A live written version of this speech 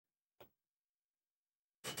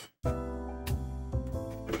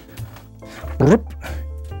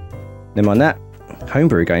Never mind that.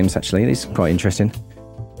 Homebrew games, actually. These are quite interesting.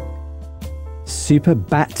 Super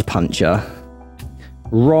Bat Puncher.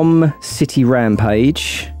 ROM City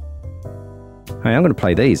Rampage. Hey, I'm going to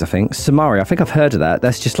play these, I think. Samaria, I think I've heard of that.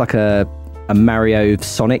 That's just like a Mario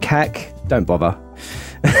Sonic hack. Don't bother.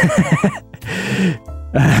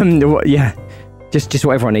 Yeah. Just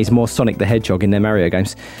what everyone needs, more Sonic the Hedgehog in their Mario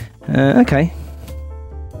games. Okay.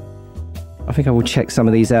 I think I will check some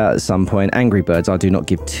of these out at some point. Angry Birds I do not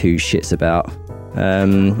give two shits about.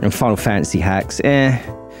 And Final Fantasy hacks, I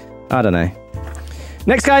don't know.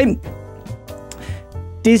 Next game!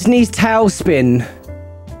 Disney's TaleSpin.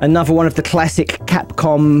 Another one of the classic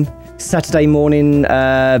Capcom Saturday morning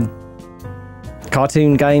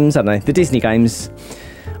cartoon games. I don't know, the Disney games.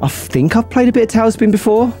 I think I've played a bit of TaleSpin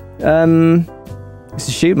before. It's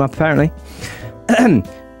a shoot 'em up, apparently.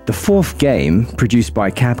 The fourth game, produced by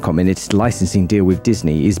Capcom in its licensing deal with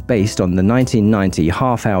Disney, is based on the 1990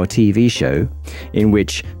 half-hour TV show in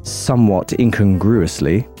which, somewhat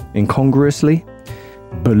incongruously,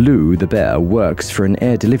 Baloo the bear works for an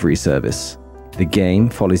air delivery service. The game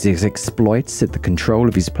follows his exploits at the control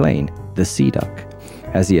of his plane, the Sea Duck,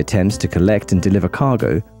 as he attempts to collect and deliver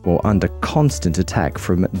cargo while under constant attack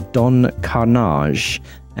from Don Carnage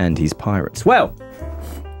and his pirates. Well,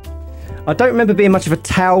 I don't remember being much of a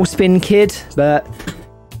TaleSpin kid, but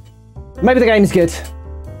maybe the game's good.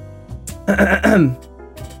 What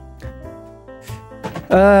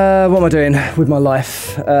am I doing with my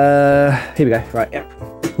life? Here we go. Right, yeah.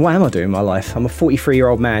 What am I doing with my life? I'm a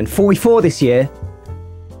 43-year-old man, 44 this year,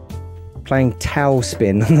 playing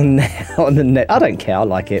TaleSpin on the net. I don't care. I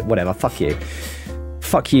like it. Whatever. Fuck you.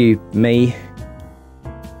 Fuck you, me.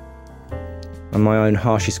 I'm my own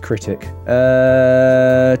harshest critic.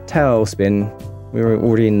 TaleSpin. We were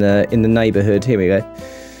already in the neighbourhood. Here we go.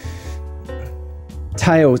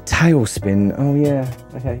 TaleSpin. Oh yeah.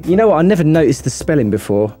 Okay. You know what? I never noticed the spelling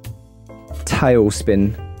before.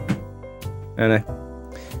 TaleSpin. I don't know.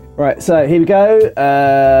 Right. So here we go.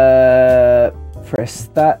 Press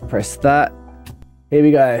that. Press that. Here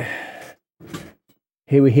we go.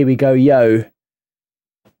 Here we go. Yo.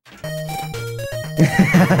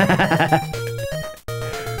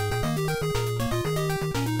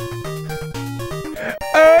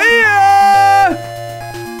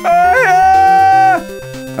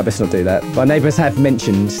 I best not do that. My neighbours have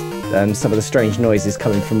mentioned some of the strange noises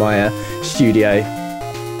coming from my studio.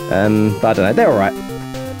 But I don't know, they're alright.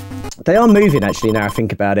 They are moving actually now I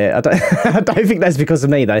think about it. I don't think that's because of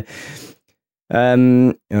me though.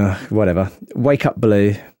 Whatever. Wake up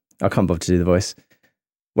Blue. I can't bother to do the voice.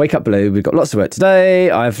 Wake up Blue, we've got lots of work today.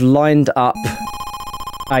 I've lined up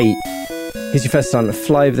 8. Here's your first assignment,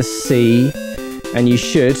 fly over the sea. And you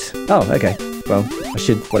should... Oh, okay. Well, I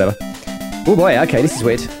should... Whatever. Oh boy, okay, this is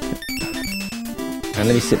weird. And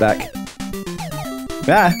let me sit back.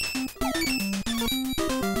 Ah!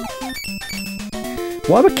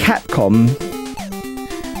 Why were Capcom...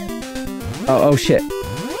 Oh shit.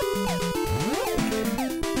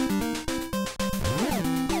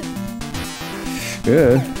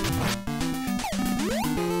 Yeah.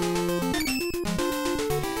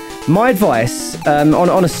 My advice,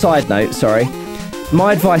 on a side note, sorry.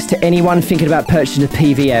 My advice to anyone thinking about purchasing a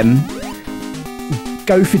PVM,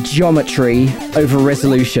 go for geometry over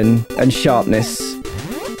resolution and sharpness.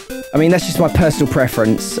 I mean, that's just my personal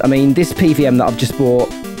preference. I mean, this PVM that I've just bought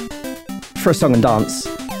for a song and dance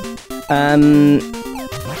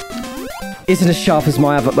isn't as sharp as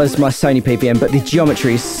my Sony PVM, but the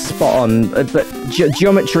geometry is spot on. But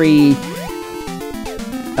geometry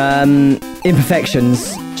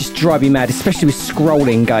imperfections just drive me mad, especially with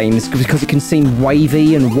scrolling games, because it can seem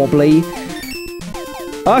wavy and wobbly.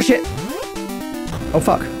 Oh shit! Oh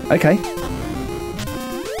fuck! Okay.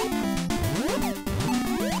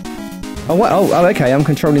 Oh what? Oh okay. I'm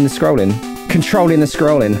controlling the scrolling. Controlling the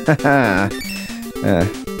scrolling. Haha.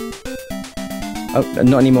 Oh,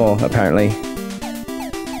 not anymore, apparently.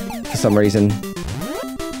 For some reason.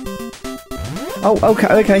 Oh,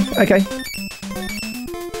 okay.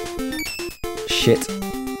 Shit.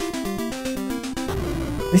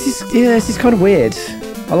 This is kind of weird.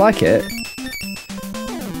 I like it.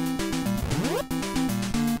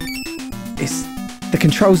 The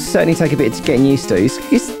controls certainly take a bit of getting used to.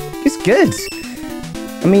 It's good.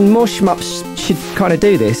 I mean, more shmups should kind of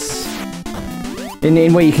do this.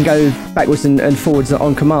 In where you can go backwards and forwards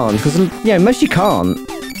on command, because you know most you can't.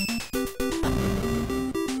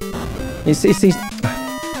 It's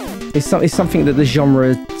something that the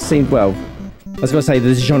genre seemed well. I was going to say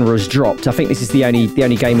the genre has dropped. I think this is the only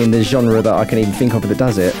game in the genre that I can even think of that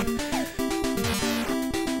does it.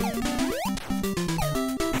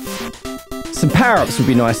 Some power-ups would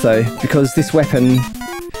be nice though, because this weapon,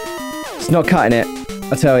 it's not cutting it,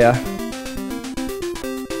 I tell ya.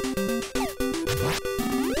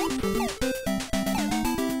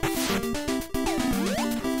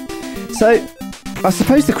 So, I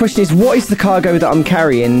suppose the question is, what is the cargo that I'm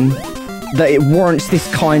carrying that it warrants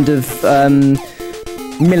this kind of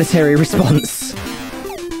military response?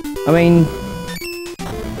 I mean,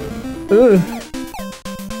 ugh.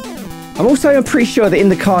 I'm pretty sure that in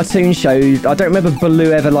the cartoon show, I don't remember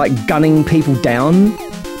Baloo ever, like, gunning people down.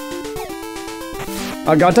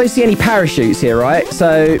 I don't see any parachutes here, right?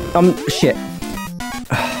 So, shit.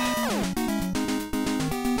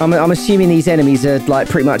 I'm assuming these enemies are, like,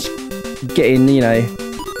 pretty much getting, you know,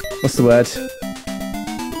 what's the word?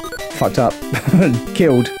 Fucked up.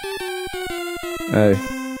 Killed. Oh.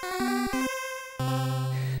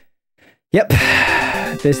 Yep.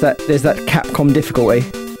 There's that Capcom difficulty.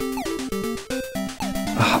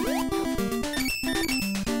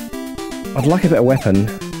 I'd like a better weapon,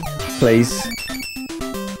 please.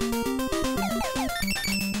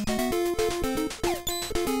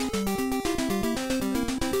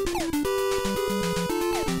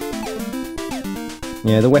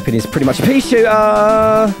 Yeah, the weapon is pretty much a pea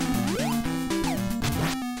shooter!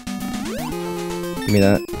 Give me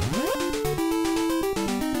that.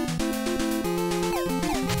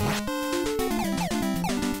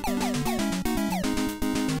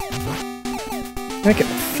 Okay,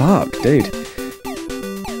 fuck, dude.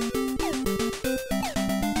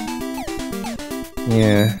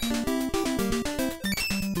 Yeah.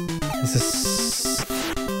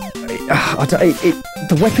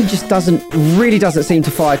 The weapon just really doesn't seem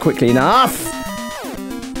to fire quickly enough.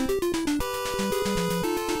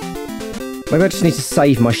 Maybe I just need to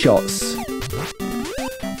save my shots.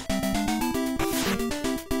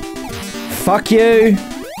 Fuck you.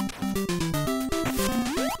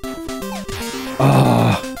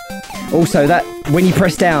 Oh. Also, that when you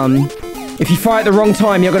press down, if you fire at the wrong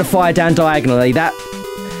time, you're gonna fire down diagonally. That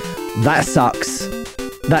sucks.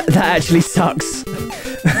 That actually sucks.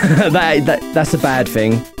 That's a bad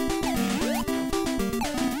thing.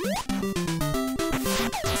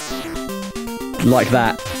 Like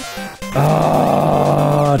that.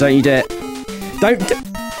 Oh, don't you dare. Don't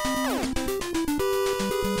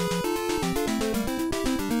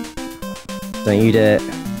you dare.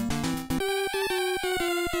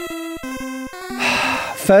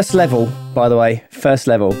 First level, by the way. First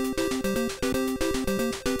level.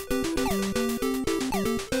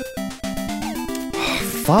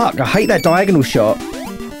 Fuck, I hate that diagonal shot.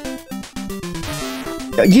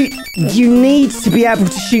 You need to be able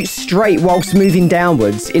to shoot straight whilst moving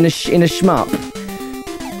downwards in a shmup.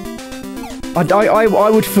 I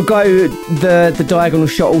would forgo the diagonal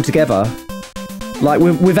shot altogether. Like,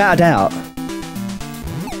 without a doubt.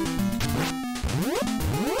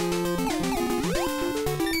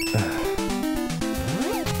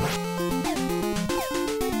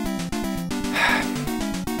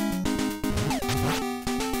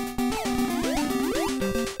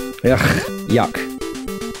 Ugh, yuck.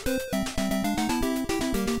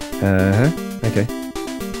 Okay.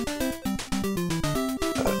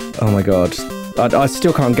 Oh my god. I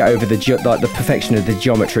still can't get over the perfection of the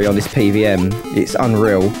geometry on this PVM. It's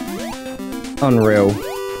unreal. Unreal.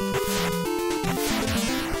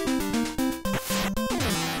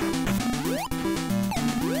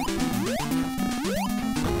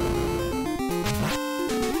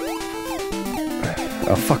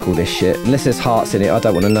 Oh, fuck all this shit. Unless there's hearts in it, I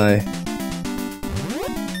don't want to know.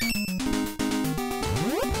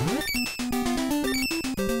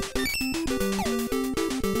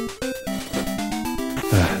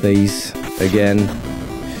 These, again.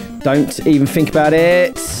 Don't even think about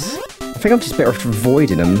it. I think I'm just better off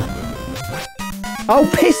avoiding them. Oh,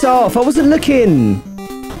 piss off! I wasn't looking!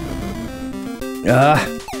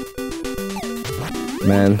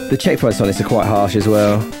 Man, the checkpoints on this are quite harsh as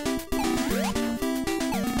well.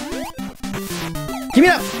 Give me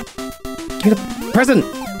that! Give me the present!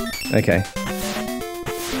 Okay.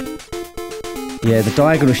 Yeah, the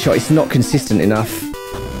diagonal shot is not consistent enough.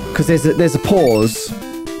 Because there's a pause.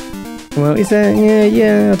 Well, is there?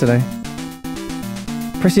 Yeah, I don't know.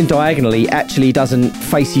 Pressing diagonally actually doesn't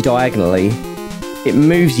face you diagonally. It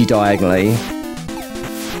moves you diagonally.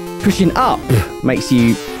 Pushing up makes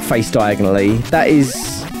you face diagonally. That is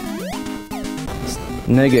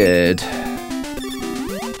no good.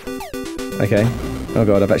 Okay. Oh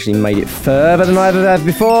god, I've actually made it further than I've ever had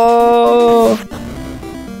before.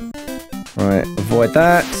 Right, avoid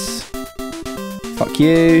that. Fuck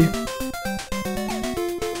you.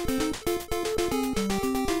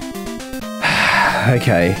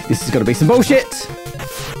 Okay, this is gonna be some bullshit.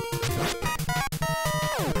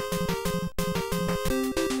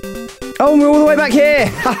 Oh, we're all the way back here!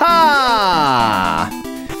 Ha ha!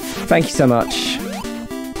 Thank you so much.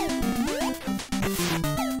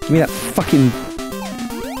 Give me that fucking...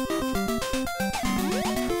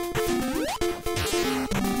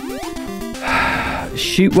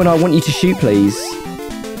 Shoot when I want you to shoot, please.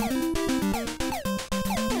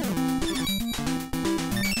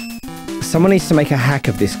 Someone needs to make a hack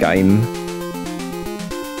of this game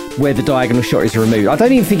where the diagonal shot is removed. I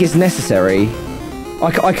don't even think it's necessary.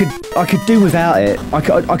 I could do without it. I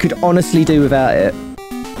could honestly do without it.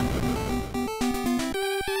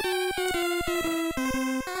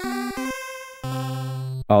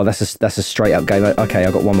 Oh, that's a straight up game. Okay,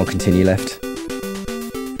 I've got one more continue left.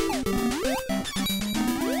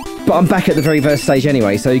 But I'm back at the very first stage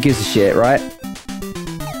anyway, so who gives a shit, right?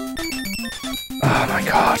 Oh my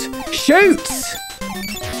god. Shoot!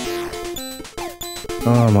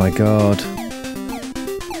 Oh my god.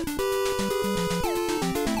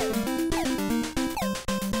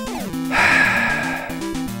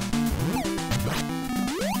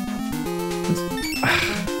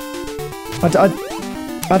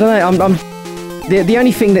 I don't know. The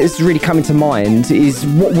only thing that is really coming to mind is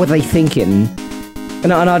what were they thinking?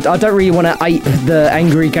 And I don't really want to ape the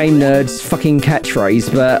angry game nerds fucking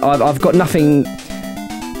catchphrase, but I've got nothing.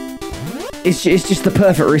 It's just the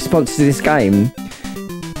perfect response to this game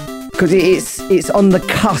because it's on the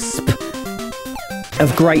cusp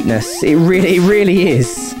of greatness. It really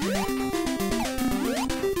is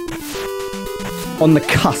on the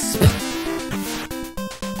cusp.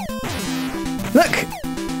 Look,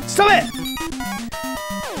 stop it!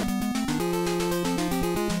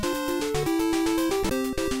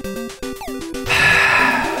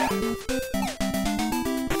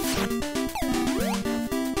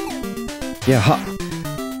 Yeah,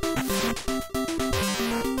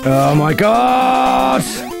 oh my god!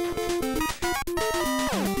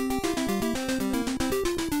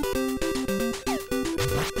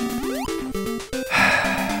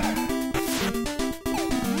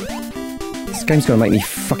 This game's gonna make me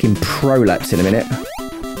fucking prolapse in a minute.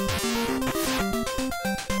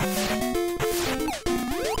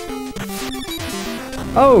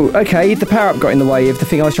 Oh, okay, the power-up got in the way of the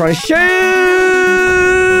thing I was trying to shoot!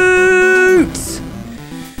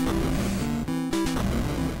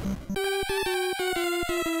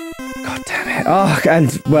 God damn it. Oh,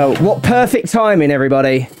 and, well, what perfect timing,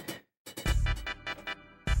 everybody.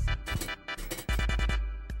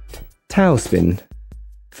 TaleSpin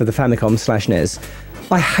for the Famicom / NES.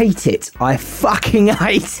 I hate it. I fucking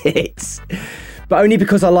hate it. But only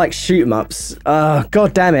because I like shoot-em-ups.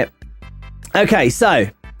 God damn it. Okay, so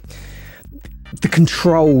the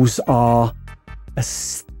controls are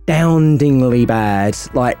astoundingly bad,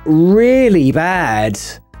 like really bad.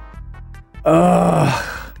 I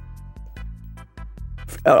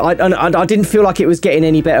didn't feel like it was getting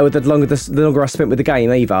any better with the longer I spent with the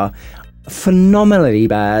game either. Phenomenally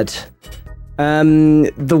bad.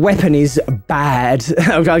 The weapon is bad.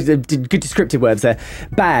 Good descriptive words there.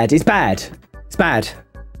 Bad. It's bad. It's bad.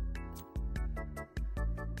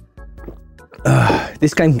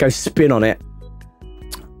 This game can go spin on it.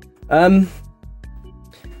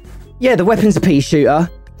 Yeah, the weapon's a pea shooter.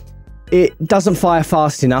 It doesn't fire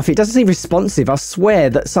fast enough. It doesn't seem responsive. I swear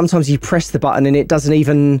that sometimes you press the button and it doesn't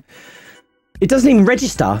even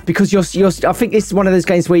register because I think it's one of those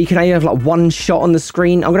games where you can only have like one shot on the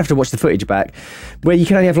screen. I'm gonna have to watch the footage back, where you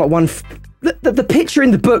can only have like one. The picture in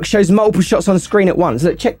the book shows multiple shots on the screen at once.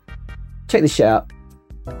 Look, check this shit out.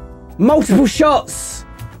 Multiple shots.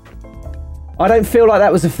 I don't feel like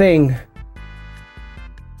that was a thing.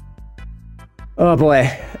 Oh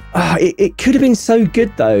boy. It could have been so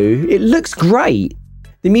good though. It looks great.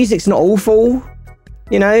 The music's not awful.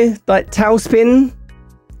 You know, like TaleSpin.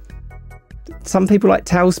 Some people like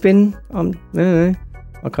TaleSpin. I don't know.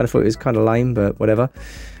 I kind of thought it was kind of lame, but whatever.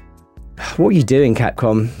 What are you doing,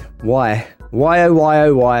 Capcom? Why? Why, oh, why,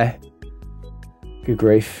 oh, why? Good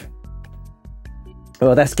grief.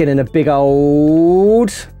 Oh, that's getting a big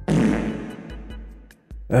old...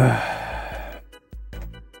 I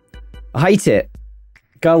hate it.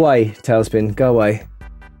 Go away, TaleSpin. Go away.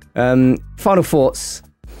 Final thoughts.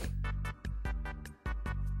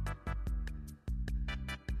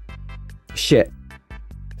 Shit.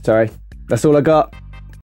 Sorry. That's all I got.